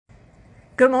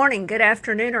Good morning, good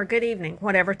afternoon, or good evening,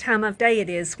 whatever time of day it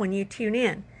is when you tune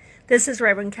in. This is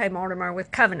Reverend K. Mortimer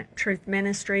with Covenant Truth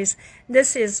Ministries.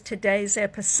 This is today's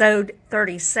episode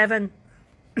 37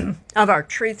 of our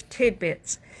Truth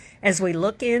Tidbits as we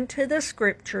look into the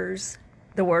Scriptures,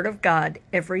 the Word of God,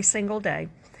 every single day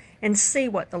and see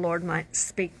what the Lord might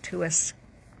speak to us.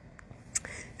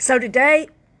 So today,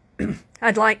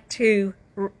 I'd like to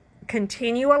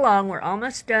continue along. We're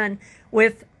almost done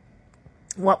with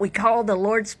what we call the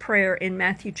Lord's Prayer in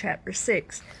Matthew chapter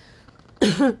 6.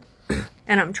 And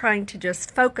I'm trying to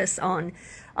just focus on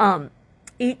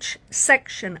each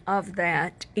section of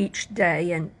that each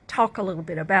day and talk a little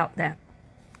bit about that.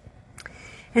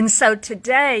 And so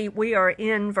today we are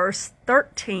in verse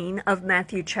 13 of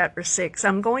Matthew chapter 6.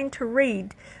 I'm going to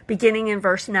read beginning in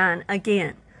verse 9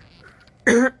 again.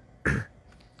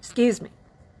 Excuse me.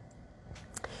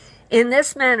 In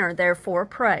this manner, therefore,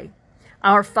 pray.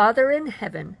 Our Father in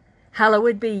heaven,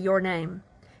 hallowed be your name.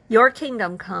 Your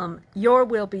kingdom come, your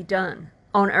will be done,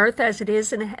 on earth as it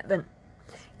is in heaven.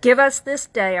 Give us this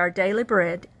day our daily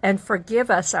bread, and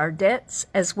forgive us our debts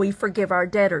as we forgive our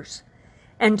debtors.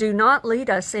 And do not lead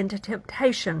us into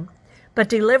temptation, but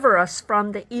deliver us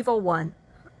from the evil one.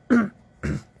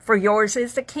 For yours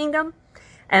is the kingdom,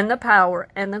 and the power,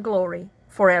 and the glory,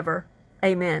 forever.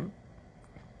 Amen.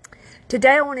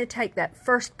 Today I want to take that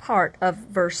first part of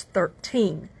verse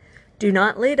 13. Do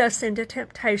not lead us into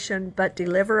temptation, but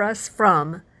deliver us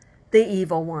from the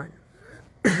evil one.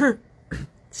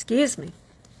 Excuse me.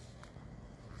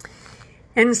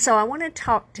 And so I want to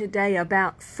talk today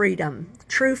about freedom,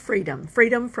 true freedom,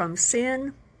 freedom from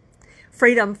sin,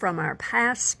 freedom from our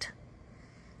past.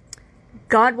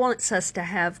 God wants us to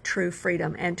have true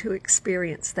freedom and to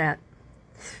experience that.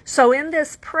 So in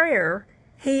this prayer,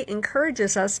 He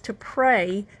encourages us to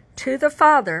pray to the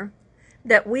Father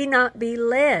that we not be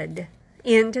led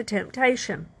into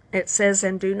temptation. It says,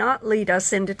 and do not lead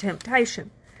us into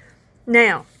temptation.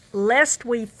 Now, lest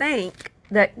we think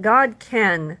that God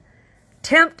can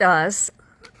tempt us,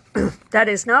 that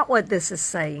is not what this is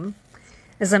saying.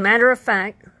 As a matter of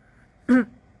fact,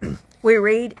 we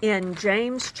read in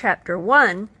James chapter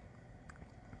 1,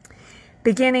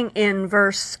 beginning in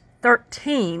verse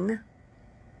 13.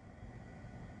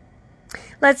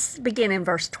 Let's begin in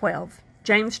verse 12.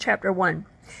 James chapter 1.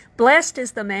 Blessed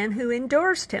is the man who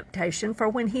endures temptation, for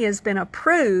when he has been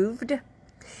approved,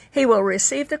 he will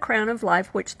receive the crown of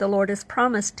life which the Lord has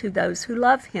promised to those who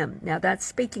love him. Now that's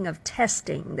speaking of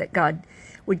testing that God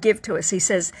would give to us. He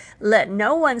says, let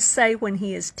no one say when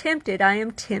he is tempted, I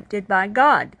am tempted by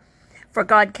God. For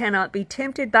God cannot be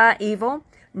tempted by evil,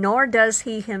 nor does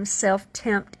he himself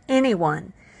tempt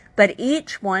anyone. But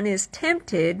each one is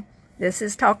tempted. This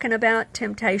is talking about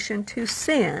temptation to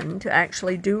sin, to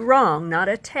actually do wrong, not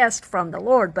a test from the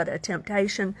Lord, but a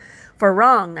temptation for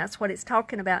wrong. That's what it's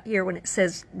talking about here when it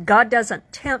says God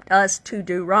doesn't tempt us to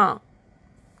do wrong.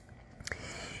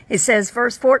 It says,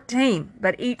 verse 14,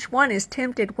 but each one is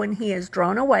tempted when he is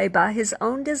drawn away by his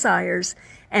own desires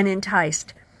and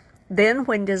enticed. Then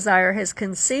when desire has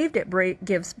conceived, it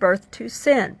gives birth to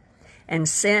sin. And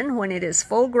sin, when it is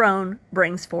full grown,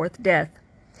 brings forth death.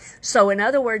 So in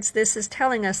other words, this is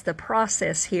telling us the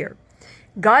process here.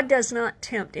 God does not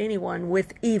tempt anyone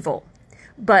with evil,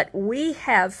 but we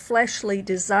have fleshly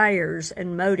desires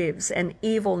and motives and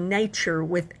evil nature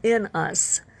within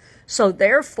us. So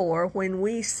therefore, when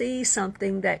we see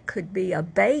something that could be a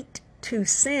bait to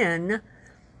sin,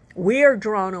 we are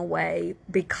drawn away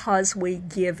because we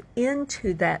give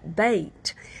into that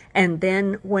bait. And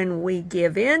then when we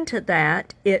give into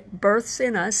that, it births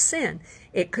in us sin.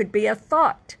 It could be a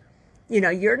thought. You know,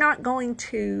 you're not going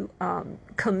to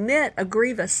commit a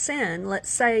grievous sin, let's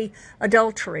say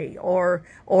adultery or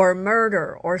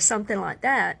murder or something like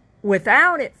that,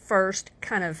 without it first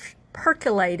kind of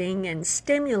percolating and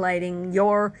stimulating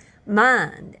your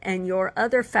mind and your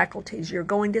other faculties. You're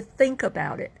going to think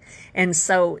about it. And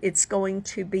so it's going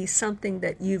to be something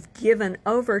that you've given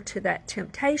over to that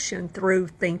temptation through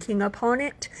thinking upon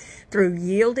it, through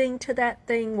yielding to that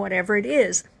thing, whatever it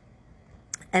is.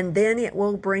 And then it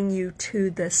will bring you to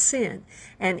the sin.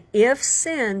 And if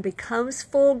sin becomes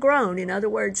full grown, in other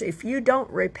words, if you don't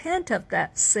repent of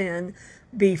that sin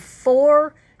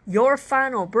before your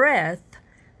final breath,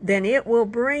 then it will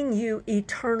bring you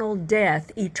eternal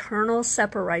death, eternal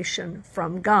separation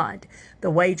from God. The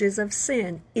wages of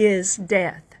sin is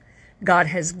death. God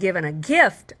has given a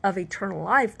gift of eternal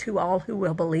life to all who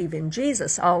will believe in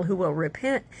Jesus, all who will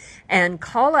repent and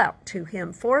call out to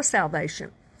Him for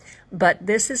salvation. But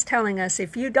this is telling us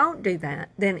if you don't do that,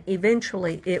 then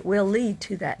eventually it will lead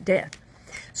to that death.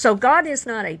 So God is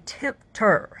not a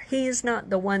tempter. He is not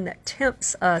the one that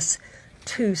tempts us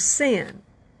to sin.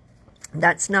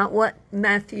 That's not what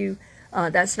Matthew's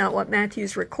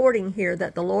recording here,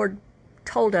 that the Lord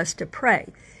told us to pray.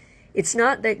 It's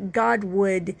not that God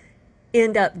would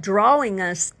end up drawing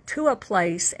us to a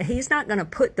place. He's not going to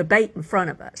put the bait in front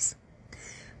of us.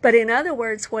 But in other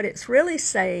words, what it's really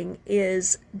saying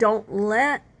is, don't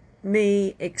let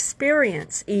me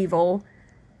experience evil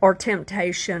or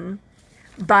temptation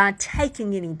by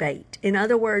taking any bait. In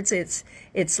other words,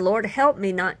 it's Lord, help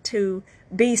me not to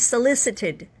be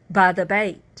solicited by the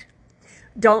bait.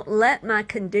 Don't let my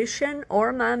condition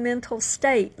or my mental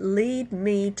state lead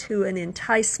me to an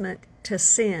enticement to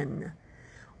sin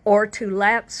or to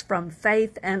lapse from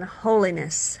faith and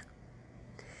holiness.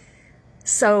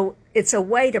 So it's a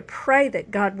way to pray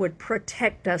that God would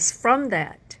protect us from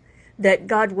that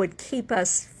God would keep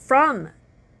us from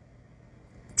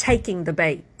taking the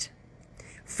bait,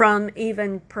 from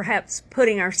even perhaps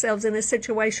putting ourselves in a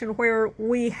situation where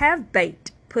we have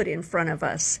bait put in front of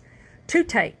us to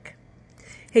take.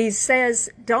 He says,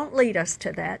 don't lead us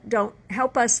to that. Don't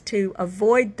help us to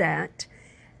avoid that.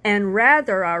 And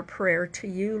rather, our prayer to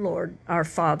you, Lord, our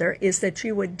Father, is that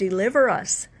you would deliver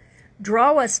us,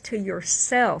 draw us to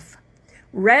yourself,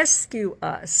 rescue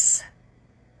us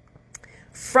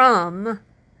from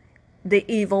the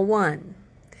evil one.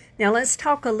 Now, let's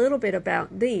talk a little bit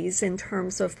about these in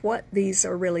terms of what these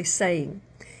are really saying.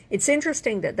 It's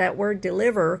interesting that that word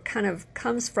deliver kind of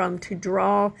comes from to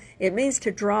draw. It means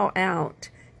to draw out,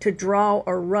 to draw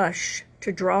or rush,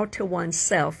 to draw to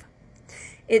oneself.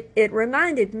 It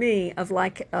reminded me of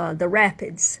like the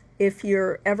rapids. If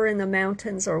you're ever in the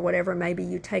mountains or whatever, maybe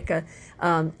you take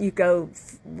you go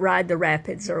ride the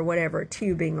rapids or whatever,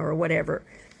 tubing or whatever.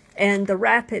 And the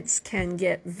rapids can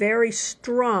get very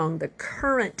strong. The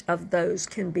current of those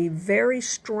can be very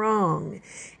strong.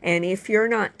 And if you're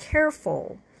not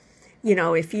careful,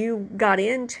 if you got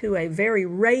into a very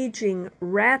raging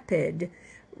rapid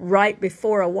right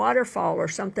before a waterfall or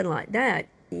something like that,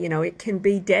 it can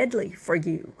be deadly for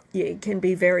you. It can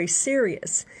be very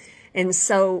serious. And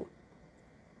so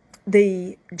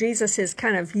Jesus is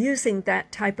kind of using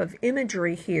that type of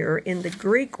imagery here in the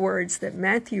Greek words that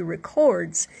Matthew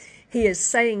records. He is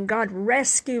saying, God,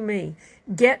 rescue me.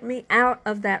 Get me out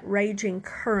of that raging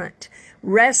current.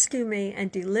 Rescue me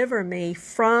and deliver me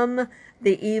from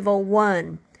the evil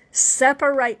one.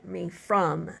 Separate me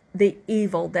from the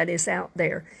evil that is out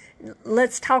there.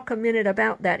 Let's talk a minute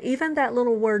about that. Even that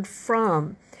little word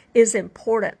from is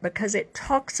important because it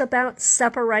talks about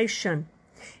separation.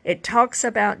 It talks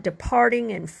about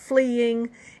departing and fleeing.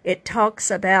 It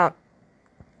talks about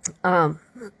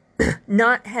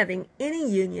not having any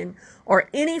union or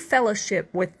any fellowship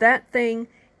with that thing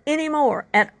anymore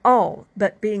at all,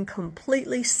 but being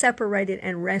completely separated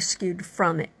and rescued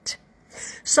from it.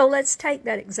 So let's take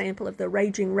that example of the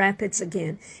raging rapids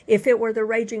again. If it were the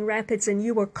raging rapids and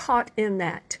you were caught in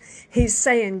that, he's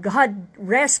saying, God,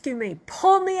 rescue me,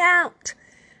 pull me out,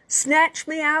 snatch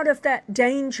me out of that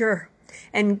danger,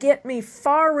 and get me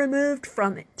far removed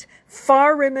from it,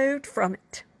 far removed from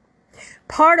it.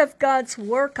 Part of God's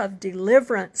work of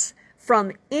deliverance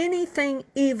from anything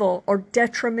evil or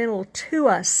detrimental to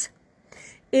us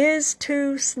is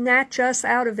to snatch us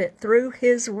out of it through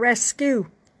his rescue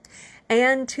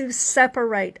and to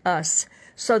separate us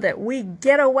so that we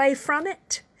get away from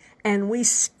it and we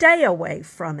stay away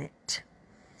from it.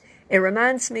 It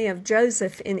reminds me of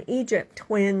Joseph in Egypt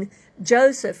when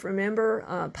Joseph,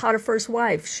 remember Potiphar's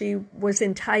wife, she was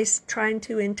trying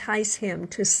to entice him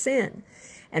to sin.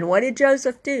 And what did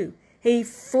Joseph do? He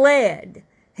fled.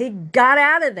 He got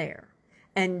out of there.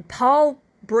 And Paul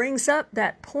brings up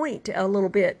that point a little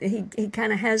bit. He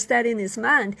kind of has that in his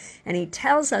mind. And he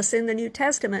tells us in the New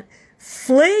Testament,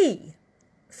 flee.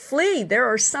 Flee. There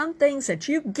are some things that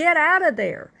you get out of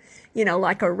there.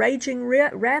 Like a raging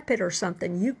rapid or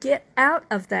something. You get out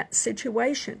of that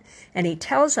situation. And he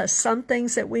tells us some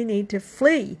things that we need to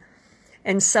flee.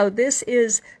 And so this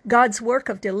is God's work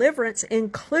of deliverance,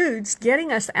 includes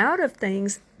getting us out of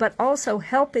things, but also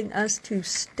helping us to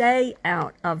stay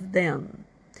out of them.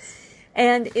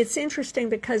 And it's interesting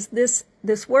because this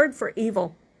word for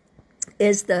evil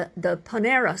is the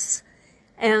poneros.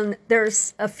 And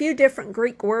there's a few different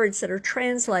Greek words that are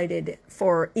translated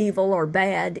for evil or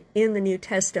bad in the New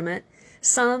Testament.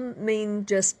 Some mean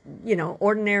just,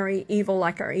 ordinary evil,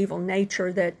 like our evil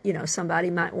nature that,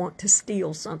 somebody might want to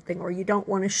steal something or you don't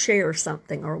want to share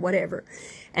something or whatever.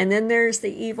 And then there's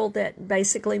the evil that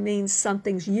basically means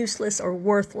something's useless or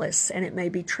worthless, and it may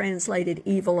be translated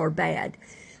evil or bad.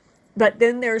 But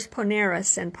then there's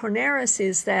poneros, and poneros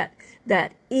is that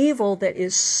evil that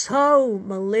is so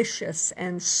malicious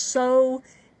and so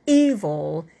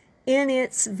evil in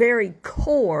its very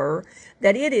core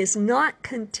that it is not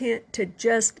content to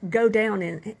just go down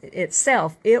in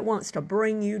itself. It wants to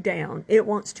bring you down. It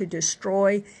wants to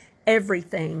destroy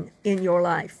everything in your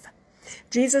life.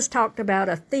 Jesus talked about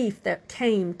a thief that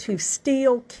came to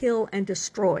steal, kill, and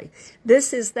destroy.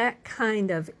 This is that kind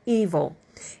of evil.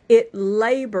 It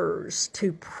labors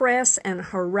to press and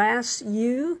harass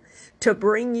you, to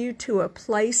bring you to a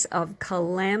place of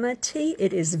calamity.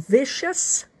 It is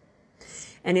vicious,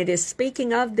 and it is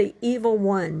speaking of the evil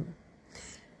one.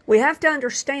 We have to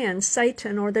understand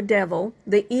Satan, or the devil,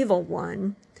 the evil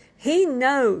one, he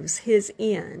knows his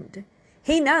end.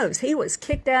 He knows he was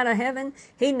kicked out of heaven.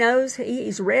 He knows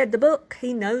he's read the book.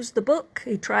 He knows the book.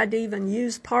 He tried to even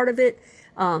use part of it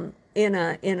in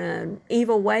an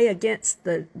evil way against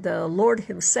the Lord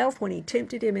himself when he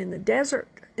tempted him in the desert,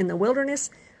 in the wilderness.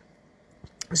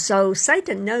 So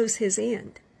Satan knows his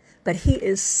end, but he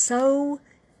is so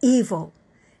evil.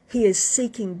 He is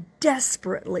seeking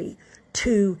desperately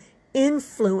to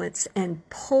influence and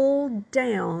pull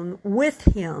down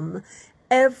with him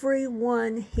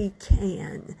everyone he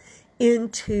can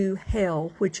into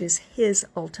hell, which is his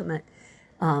ultimate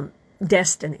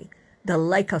destiny, the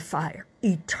lake of fire,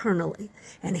 eternally.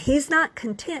 And he's not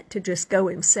content to just go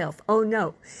himself. Oh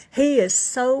no, he is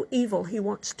so evil, he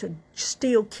wants to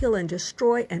steal, kill, and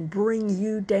destroy and bring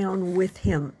you down with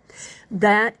him.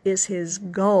 That is his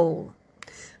goal.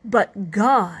 But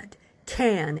God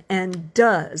can and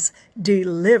does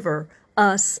deliver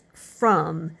us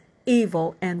from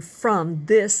evil and from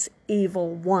this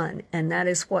evil one. And that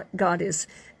is what God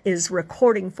is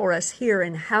recording for us here,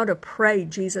 and how to pray.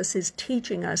 Jesus is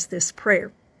teaching us this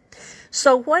prayer.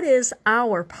 So what is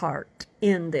our part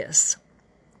in this?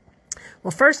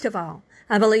 Well, first of all,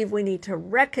 I believe we need to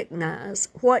recognize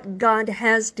what God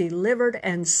has delivered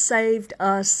and saved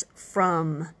us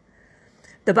from.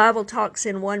 The Bible talks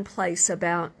in one place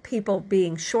about people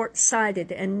being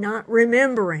short-sighted and not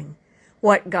remembering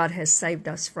what God has saved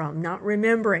us from, not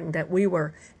remembering that we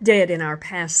were dead in our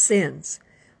past sins.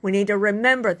 We need to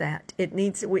remember that. It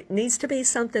needs to be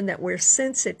something that we're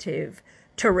sensitive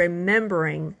to,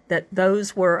 remembering that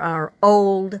those were our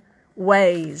old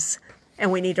ways,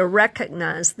 and we need to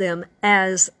recognize them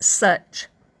as such.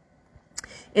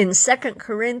 In 2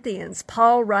 Corinthians,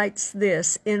 Paul writes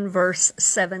this in verse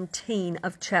 17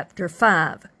 of chapter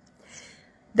 5.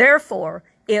 Therefore,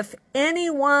 if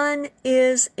anyone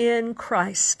is in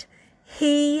Christ,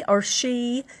 he or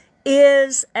she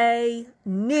is a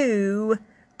new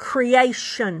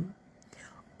creation.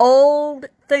 Old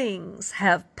things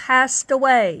have passed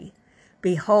away.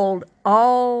 Behold,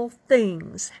 all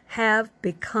things have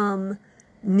become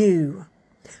new.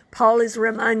 Paul is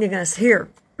reminding us here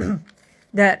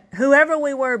that whoever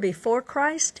we were before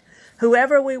Christ,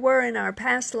 whoever we were in our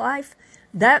past life,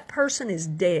 that person is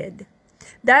dead.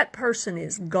 That person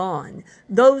is gone.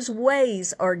 Those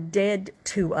ways are dead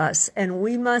to us, and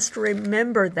we must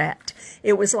remember that.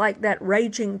 It was like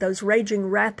those raging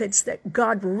rapids that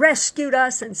God rescued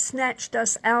us and snatched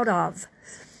us out of.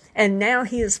 And now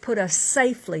he has put us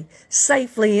safely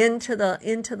into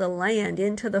the land,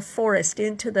 into the forest,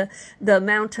 into the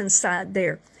mountainside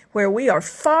there, where we are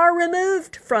far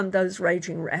removed from those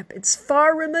raging rapids,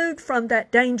 far removed from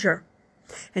that danger.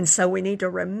 And so we need to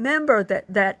remember that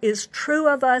that is true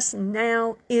of us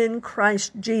now in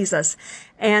Christ Jesus.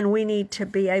 And we need to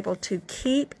be able to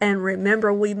keep and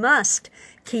remember, we must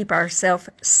keep ourselves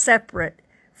separate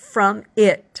from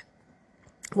it,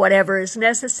 whatever is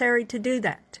necessary to do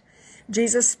that.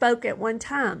 Jesus spoke at one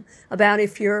time about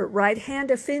if your right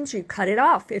hand offends you, cut it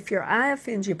off. If your eye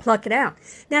offends you, pluck it out.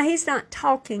 Now, he's not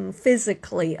talking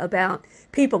physically about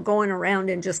people going around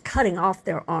and just cutting off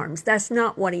their arms. That's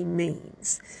not what he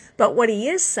means. But what he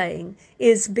is saying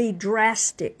is be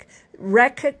drastic.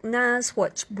 Recognize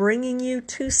what's bringing you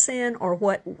to sin or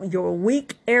what your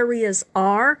weak areas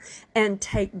are, and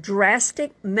take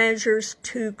drastic measures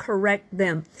to correct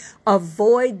them.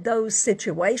 Avoid those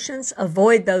situations.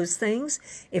 Avoid those things.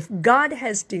 If God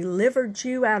has delivered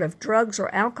you out of drugs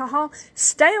or alcohol,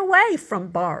 stay away from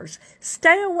bars.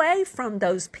 Stay away from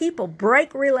those people.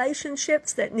 Break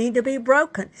relationships that need to be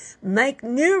broken. Make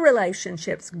new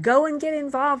relationships. Go and get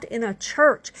involved in a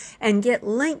church and get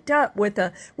linked up with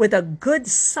a good,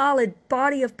 solid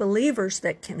body of believers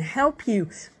that can help you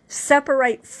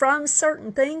separate from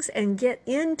certain things and get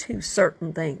into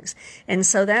certain things. And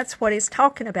so that's what he's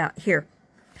talking about here.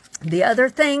 The other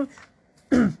thing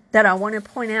that I want to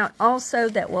point out also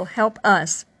that will help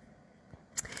us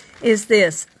is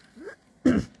this.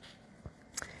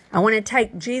 I want to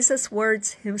take Jesus'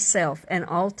 words himself and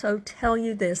also tell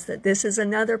you this, that this is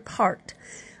another part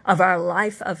of our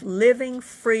life of living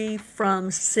free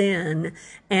from sin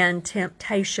and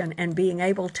temptation and being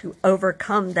able to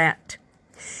overcome that.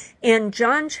 In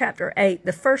John chapter 8,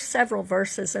 the first several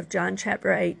verses of John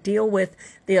chapter 8 deal with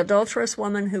the adulterous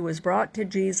woman who was brought to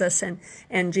Jesus,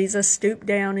 and Jesus stooped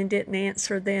down and didn't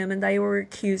answer them, and they were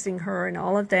accusing her and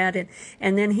all of that.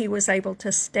 And then he was able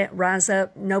to rise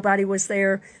up. Nobody was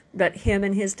there but him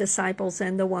and his disciples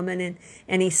and the woman.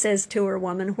 And he says to her,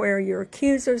 "Woman, where are your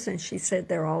accusers?" And she said,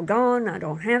 "They're all gone. I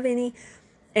don't have any."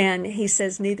 And he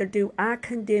says, "Neither do I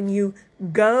condemn you.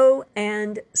 Go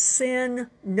and sin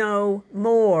no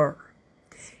more."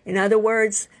 In other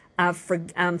words,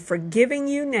 I'm forgiving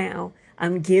you now.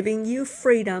 I'm giving you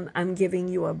freedom. I'm giving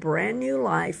you a brand new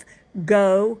life.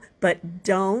 Go, but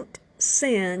don't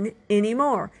sin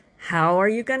anymore. How are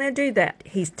you going to do that?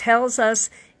 He tells us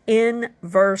in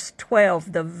verse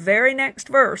 12, the very next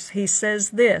verse, he says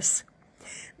this.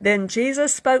 Then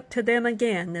Jesus spoke to them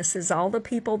again. This is all the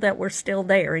people that were still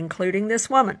there, including this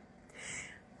woman.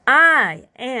 "I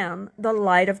am the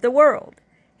light of the world.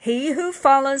 He who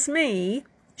follows me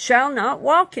shall not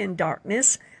walk in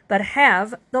darkness, but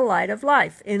have the light of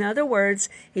life." In other words,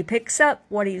 he picks up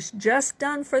what he's just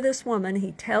done for this woman.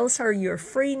 He tells her, "You're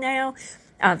free now.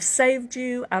 I've saved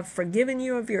you. I've forgiven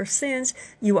you of your sins.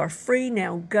 You are free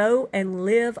now. Go and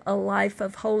live a life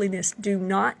of holiness. Do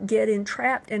not get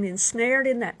entrapped and ensnared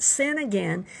in that sin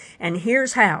again. And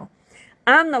here's how.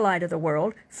 I'm the light of the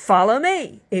world. Follow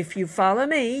me. If you follow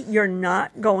me, you're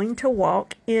not going to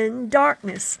walk in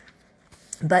darkness,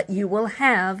 but you will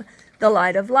have the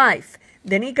light of life."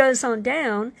 Then he goes on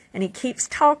down and he keeps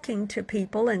talking to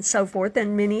people and so forth.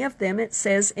 And many of them, it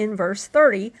says in verse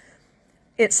 30,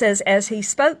 it says, "As he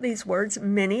spoke these words,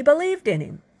 many believed in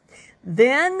him.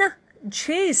 Then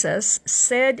Jesus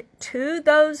said to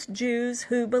those Jews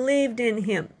who believed in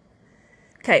him."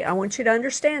 Okay, I want you to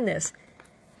understand this.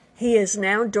 He is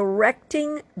now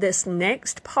directing this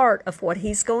next part of what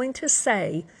he's going to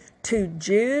say to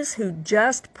Jews who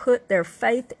just put their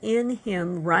faith in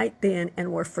him right then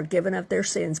and were forgiven of their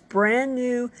sins. Brand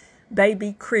new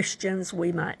baby Christians,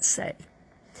 we might say.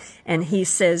 And he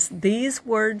says these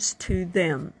words to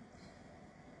them.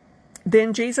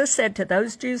 Then Jesus said to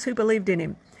those Jews who believed in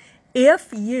him,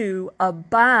 "If you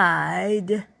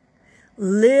abide,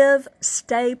 live,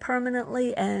 stay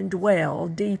permanently, and dwell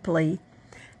deeply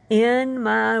in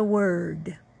my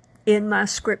word, in my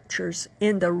scriptures,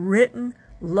 in the written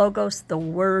Logos, the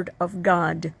word of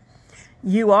God,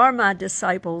 you are my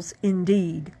disciples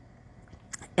indeed,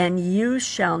 and you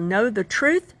shall know the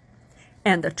truth,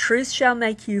 and the truth shall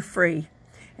make you free."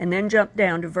 And then jump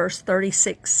down to verse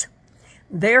 36.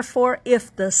 "Therefore,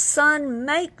 if the Son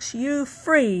makes you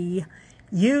free,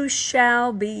 you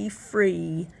shall be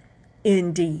free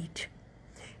indeed."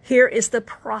 Here is the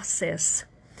process.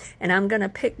 And I'm going to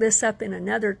pick this up in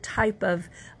another type of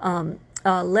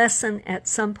lesson at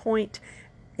some point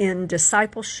in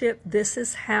discipleship. This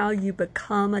is how you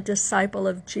become a disciple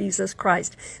of Jesus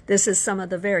Christ. This is some of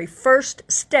the very first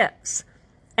steps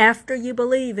after you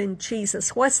believe in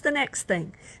Jesus. What's the next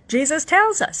thing? Jesus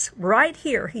tells us right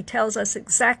here. He tells us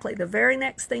exactly the very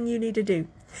next thing you need to do.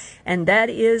 And that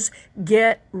is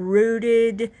get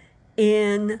rooted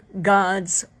in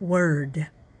God's Word.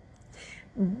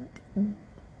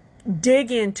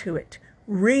 Dig into it.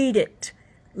 Read it.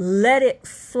 Let it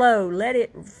flow. Let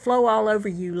it flow all over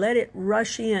you. Let it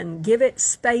rush in. Give it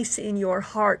space in your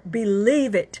heart.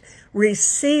 Believe it.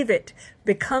 Receive it.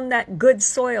 Become that good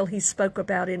soil he spoke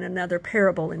about in another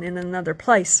parable and in another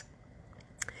place.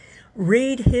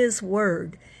 Read his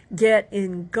word. Get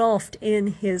engulfed in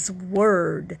his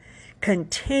word.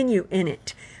 Continue in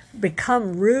it.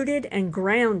 Become rooted and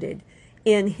grounded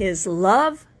in his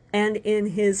love and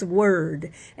in his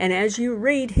word. And as you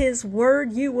read his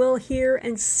word, you will hear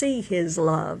and see his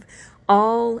love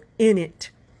all in it.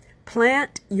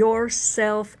 Plant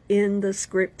yourself in the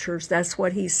scriptures. That's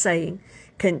what he's saying.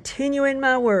 Continue in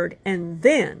my word, and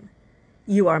then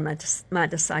you are my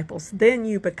disciples. Then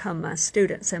you become my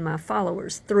students and my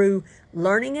followers through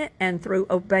learning it and through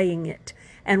obeying it.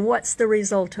 And what's the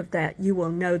result of that? You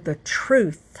will know the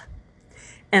truth.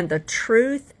 And the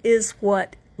truth is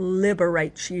what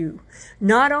liberates you.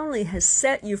 Not only has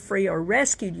set you free or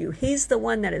rescued you, he's the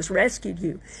one that has rescued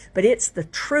you, but it's the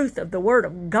truth of the Word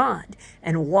of God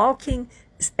and walking,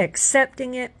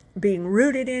 accepting it, being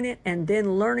rooted in it, and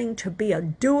then learning to be a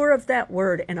doer of that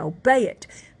Word and obey it.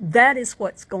 That is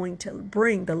what's going to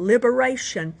bring the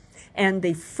liberation and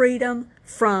the freedom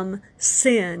from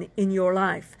sin in your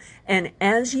life. And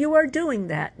as you are doing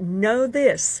that, know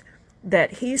this,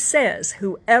 that he says,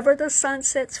 whoever the Son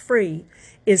sets free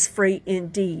is free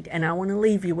indeed. And I want to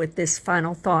leave you with this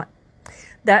final thought.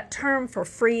 That term for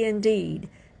free indeed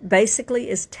basically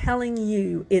is telling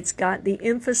you, it's got the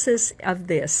emphasis of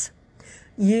this: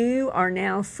 you are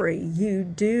now free. You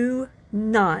do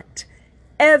not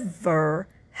ever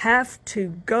have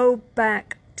to go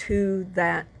back to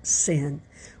that sin.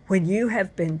 When you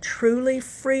have been truly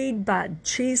freed by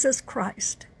Jesus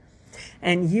Christ,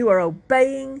 and you are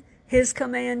obeying His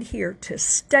command here to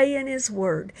stay in His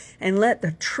Word and let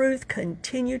the truth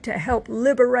continue to help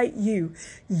liberate you,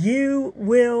 you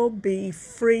will be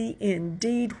free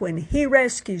indeed when He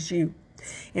rescues you.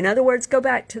 In other words, go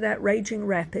back to that raging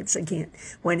rapids again.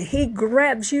 When He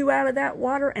grabs you out of that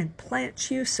water and plants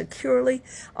you securely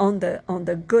on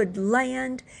the good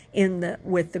land,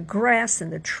 with the grass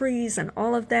and the trees and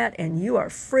all of that, and you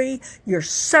are free, you're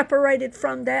separated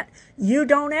from that, you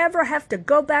don't ever have to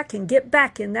go back and get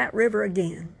back in that river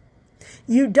again.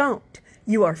 You don't.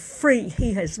 You are free.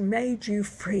 He has made you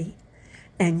free,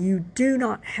 and you do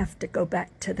not have to go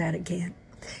back to that again.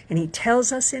 And He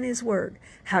tells us in His Word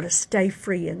how to stay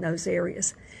free in those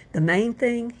areas. The main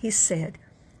thing He said,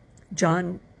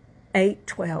 John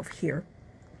 8:12 here,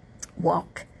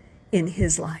 walk in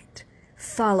His light.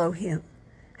 Follow Him.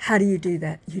 How do you do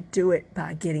that? You do it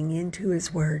by getting into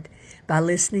His Word, by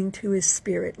listening to His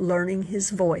Spirit, learning His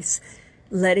voice,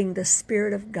 letting the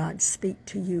Spirit of God speak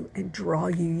to you and draw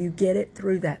you. You get it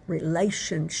through that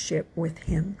relationship with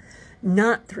Him.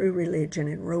 Not through religion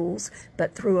and rules,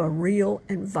 but through a real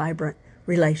and vibrant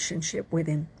relationship with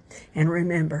Him. And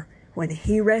remember, when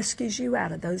He rescues you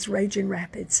out of those raging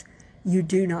rapids, you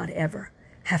do not ever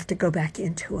have to go back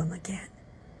into them again.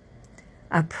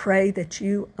 I pray that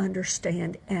you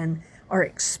understand and are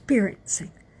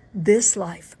experiencing this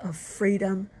life of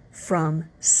freedom from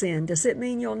sin. Does it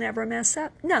mean you'll never mess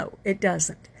up? No, it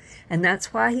doesn't. And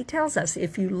that's why He tells us,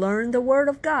 if you learn the Word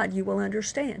of God, you will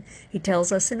understand. He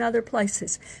tells us in other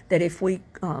places that if we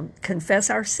confess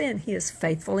our sin, He is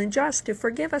faithful and just to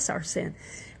forgive us our sin.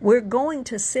 We're going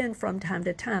to sin from time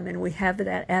to time, and we have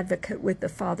that advocate with the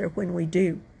Father when we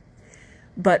do.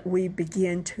 But we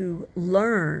begin to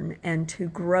learn and to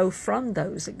grow from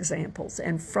those examples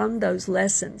and from those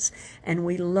lessons, and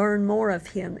we learn more of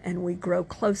Him, and we grow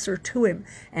closer to Him,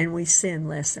 and we sin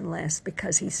less and less,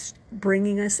 because He's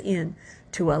bringing us in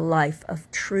to a life of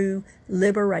true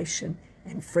liberation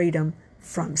and freedom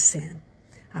from sin.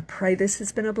 I pray this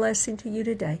has been a blessing to you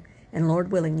today, and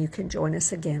Lord willing, you can join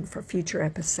us again for future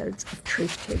episodes of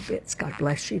Truth Tidbits. God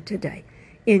bless you today.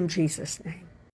 In Jesus' name.